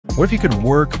What if you could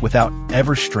work without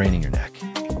ever straining your neck?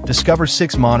 Discover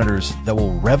 6 monitors that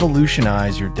will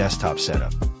revolutionize your desktop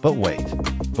setup. But wait,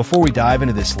 before we dive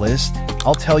into this list,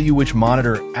 I'll tell you which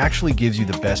monitor actually gives you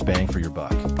the best bang for your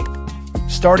buck.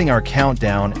 Starting our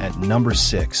countdown at number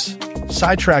 6,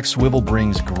 SideTrak Swivel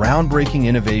brings groundbreaking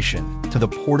innovation to the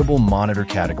portable monitor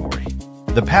category.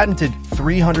 The patented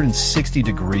 360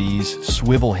 degrees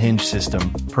swivel hinge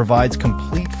system provides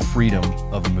complete freedom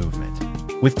of movement.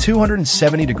 With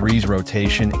 270 degrees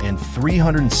rotation and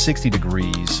 360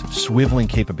 degrees swiveling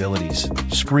capabilities,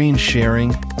 screen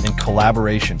sharing and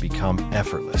collaboration become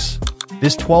effortless.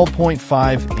 This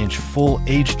 12.5-inch Full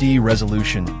HD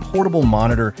resolution portable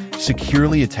monitor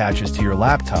securely attaches to your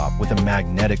laptop with a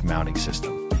magnetic mounting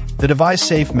system. The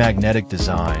device-safe magnetic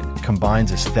design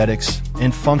combines aesthetics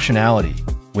and functionality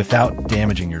without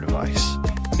damaging your device.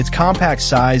 Its compact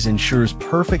size ensures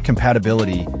perfect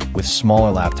compatibility with smaller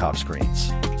laptop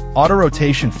screens.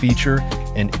 Auto-rotation feature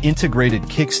and integrated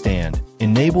kickstand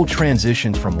enable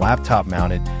transitions from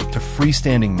laptop-mounted to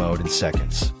freestanding mode in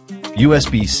seconds.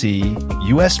 USB-C,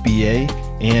 USB-A,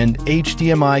 and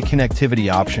HDMI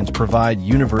connectivity options provide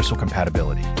universal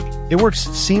compatibility. It works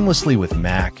seamlessly with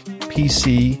Mac,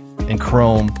 PC, and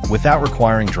Chrome without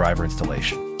requiring driver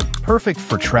installation. Perfect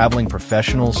for traveling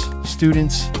professionals,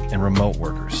 students, and remote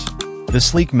workers. The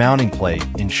sleek mounting plate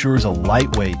ensures a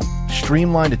lightweight,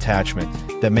 streamlined attachment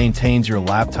that maintains your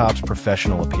laptop's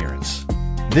professional appearance.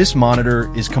 This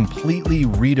monitor is completely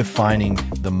redefining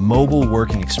the mobile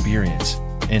working experience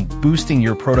and boosting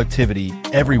your productivity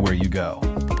everywhere you go.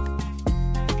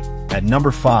 At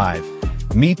number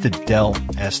 5, meet the Dell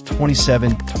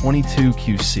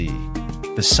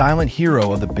S2722QC, the silent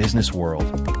hero of the business world.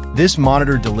 This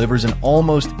monitor delivers an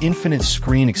almost infinite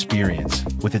screen experience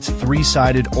with its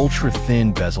 3-sided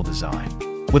ultra-thin bezel design.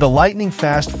 With a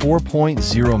lightning-fast 4.0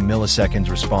 milliseconds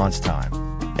response time,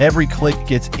 every click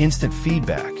gets instant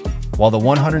feedback, while the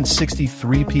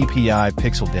 163 ppi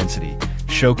pixel density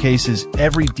showcases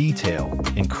every detail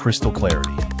in crystal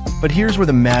clarity. But here's where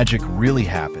the magic really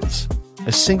happens.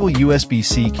 A single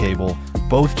USB-C cable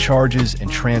both charges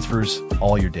and transfers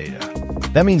all your data.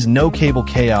 That means no cable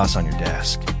chaos on your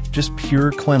desk, just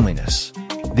pure cleanliness.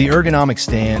 The ergonomic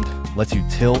stand lets you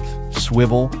tilt,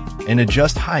 swivel, and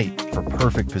adjust height for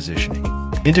perfect positioning.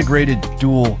 Integrated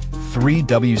dual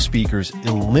 3W speakers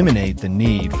eliminate the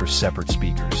need for separate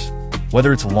speakers.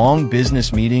 Whether it's long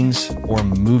business meetings or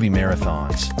movie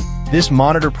marathons, this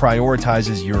monitor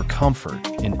prioritizes your comfort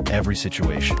in every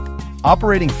situation.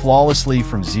 Operating flawlessly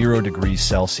from 0 degrees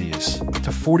Celsius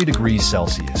to 40 degrees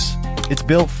Celsius, it's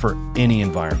built for any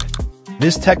environment.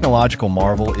 This technological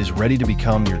marvel is ready to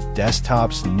become your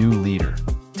desktop's new leader,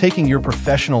 taking your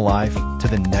professional life to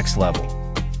the next level.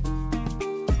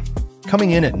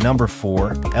 Coming in at number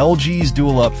 4, LG's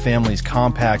DualUp family's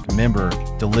compact member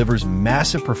delivers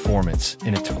massive performance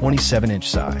in a 27-inch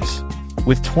size.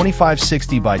 With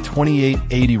 2560 by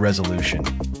 2880 resolution,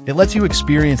 it lets you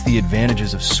experience the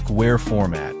advantages of square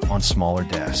format on smaller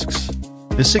desks.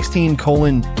 The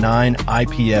 16:9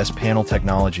 IPS panel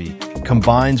technology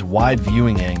combines wide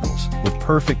viewing angles with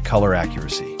perfect color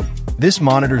accuracy. This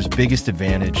monitor's biggest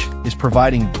advantage is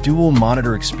providing dual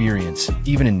monitor experience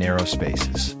even in narrow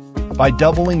spaces. By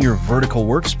doubling your vertical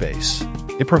workspace,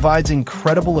 it provides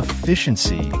incredible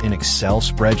efficiency in Excel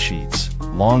spreadsheets,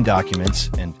 long documents,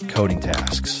 and coding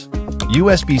tasks.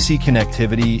 USB-C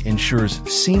connectivity ensures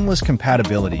seamless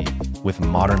compatibility with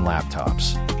modern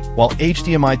laptops, while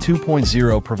HDMI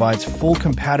 2.0 provides full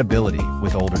compatibility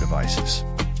with older devices.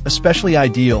 Especially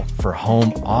ideal for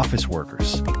home office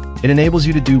workers, it enables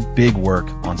you to do big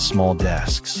work on small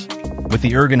desks. With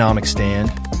the ergonomic stand,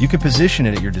 you can position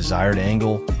it at your desired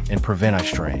angle and prevent eye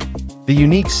strain. The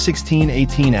unique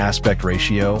 16:18 aspect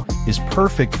ratio is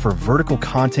perfect for vertical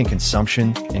content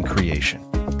consumption and creation.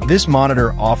 This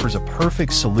monitor offers a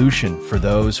perfect solution for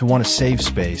those who want to save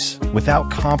space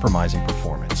without compromising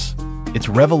performance. It's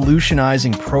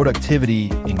revolutionizing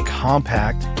productivity in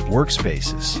compact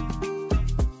workspaces.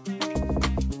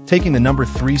 Taking the number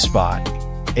 3 spot,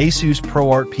 ASUS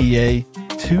ProArt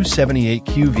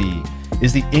PA278QV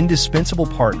is the indispensable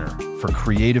partner for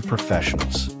creative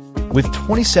professionals. With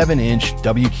 27-inch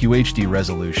WQHD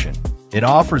resolution, it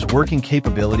offers working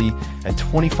capability at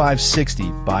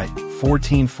 2560 by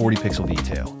 1440 pixel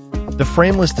detail. The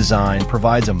frameless design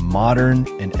provides a modern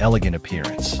and elegant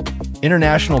appearance.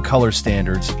 International color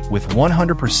standards with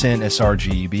 100%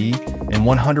 sRGB and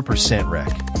 100%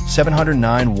 Rec.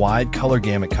 709 wide color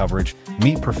gamut coverage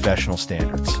meet professional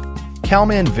standards.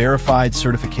 Calman verified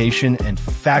certification and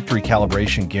factory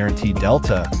calibration guarantee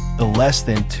Delta, the less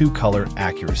than 2 color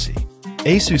accuracy.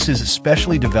 ASUS's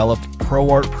specially developed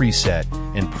ProArt preset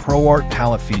and ProArt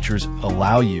palette features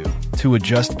allow you to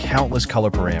adjust countless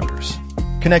color parameters.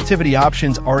 Connectivity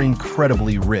options are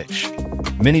incredibly rich.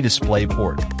 Mini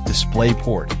DisplayPort,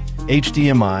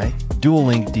 HDMI,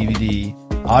 dual-link DVD,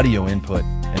 audio input,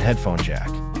 and headphone jack.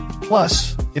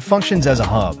 Plus, it functions as a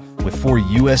hub with 4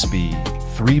 USB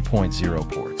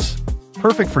 3.0 ports.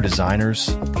 Perfect for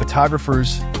designers,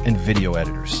 photographers, and video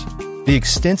editors. The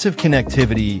extensive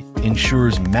connectivity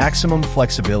ensures maximum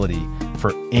flexibility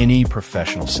for any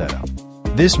professional setup.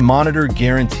 This monitor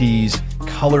guarantees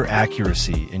color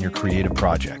accuracy in your creative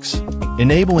projects,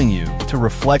 enabling you to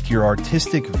reflect your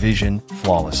artistic vision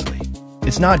flawlessly.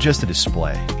 It's not just a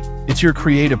display. It's your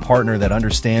creative partner that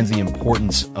understands the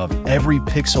importance of every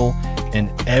pixel and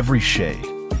every shade.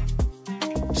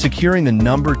 Securing the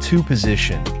number 2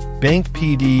 position, BenQ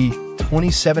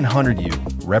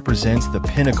PD2700U represents the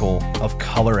pinnacle of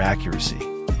color accuracy.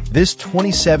 This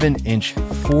 27-inch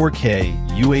 4K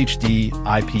UHD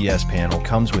IPS panel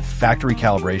comes with factory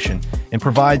calibration and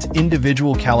provides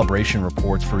individual calibration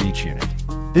reports for each unit.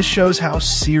 This shows how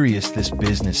serious this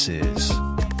business is.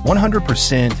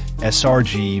 100%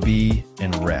 sRGB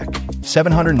and Rec.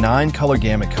 709 color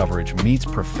gamut coverage meets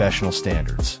professional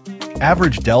standards.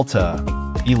 Average delta,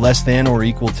 E less than or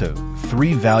equal to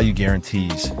 3 value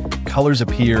guarantees. Colors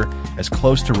appear as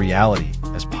close to reality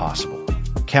as possible.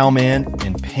 Calman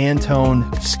and Pantone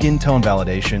skin tone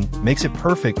validation makes it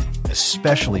perfect,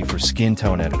 especially for skin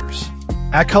tone editors.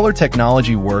 AColor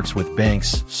technology works with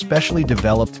BenQ's specially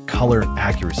developed color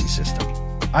accuracy system.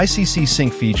 ICC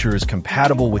sync features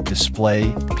compatible with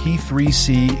display,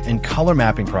 P3C, and color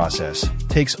mapping process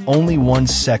takes only 1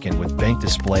 second with BenQ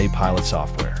Display Pilot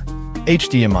software.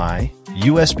 HDMI,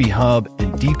 USB hub,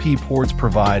 and DP ports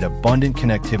provide abundant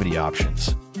connectivity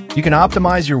options. You can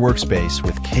optimize your workspace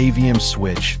with KVM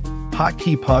switch,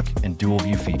 hotkey puck, and dual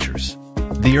view features.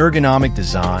 The ergonomic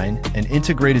design and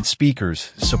integrated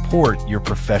speakers support your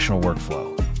professional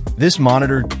workflow. This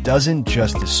monitor doesn't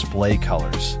just display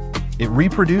colors. It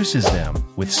reproduces them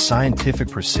with scientific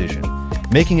precision,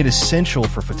 making it essential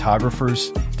for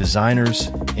photographers,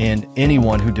 designers, and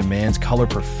anyone who demands color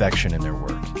perfection in their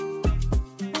work.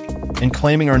 And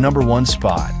claiming our number 1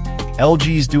 spot,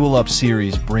 LG's DualUp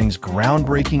series brings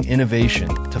groundbreaking innovation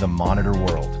to the monitor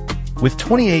world. With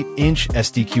 28-inch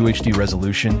SDQHD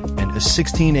resolution and a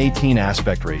 16:18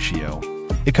 aspect ratio,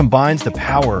 it combines the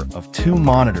power of 2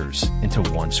 monitors into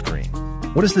 1 screen.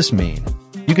 What does this mean?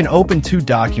 You can open 2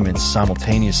 documents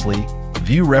simultaneously,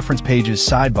 view reference pages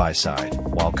side by side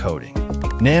while coding.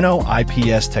 Nano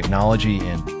IPS technology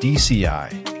and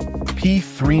DCI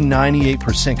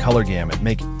P398% color gamut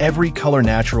make every color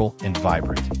natural and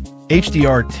vibrant.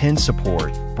 HDR10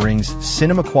 support brings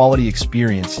cinema-quality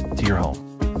experience to your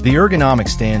home. The ergonomic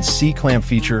stand C-clamp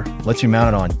feature lets you mount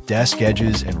it on desk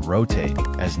edges and rotate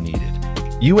as needed.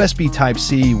 USB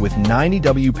Type-C with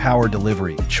 90W power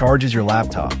delivery charges your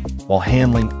laptop while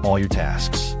handling all your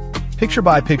tasks.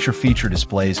 Picture-by-picture feature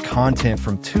displays content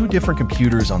from 2 different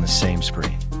computers on the same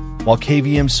screen, while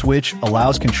KVM switch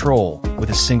allows control with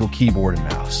a single keyboard and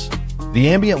mouse. The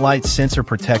ambient light sensor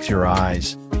protects your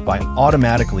eyes by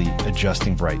automatically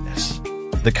adjusting brightness.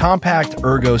 The compact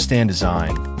ergo stand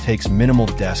design takes minimal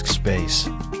desk space,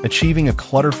 achieving a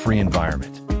clutter-free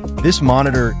environment. This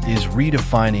monitor is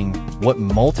redefining what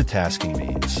multitasking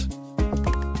means.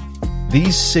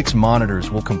 These 6 monitors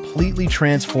will completely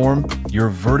transform your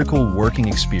vertical working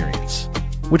experience.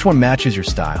 Which one matches your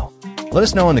style? Let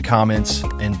us know in the comments,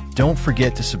 and don't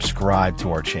forget to subscribe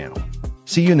to our channel.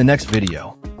 See you in the next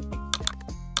video.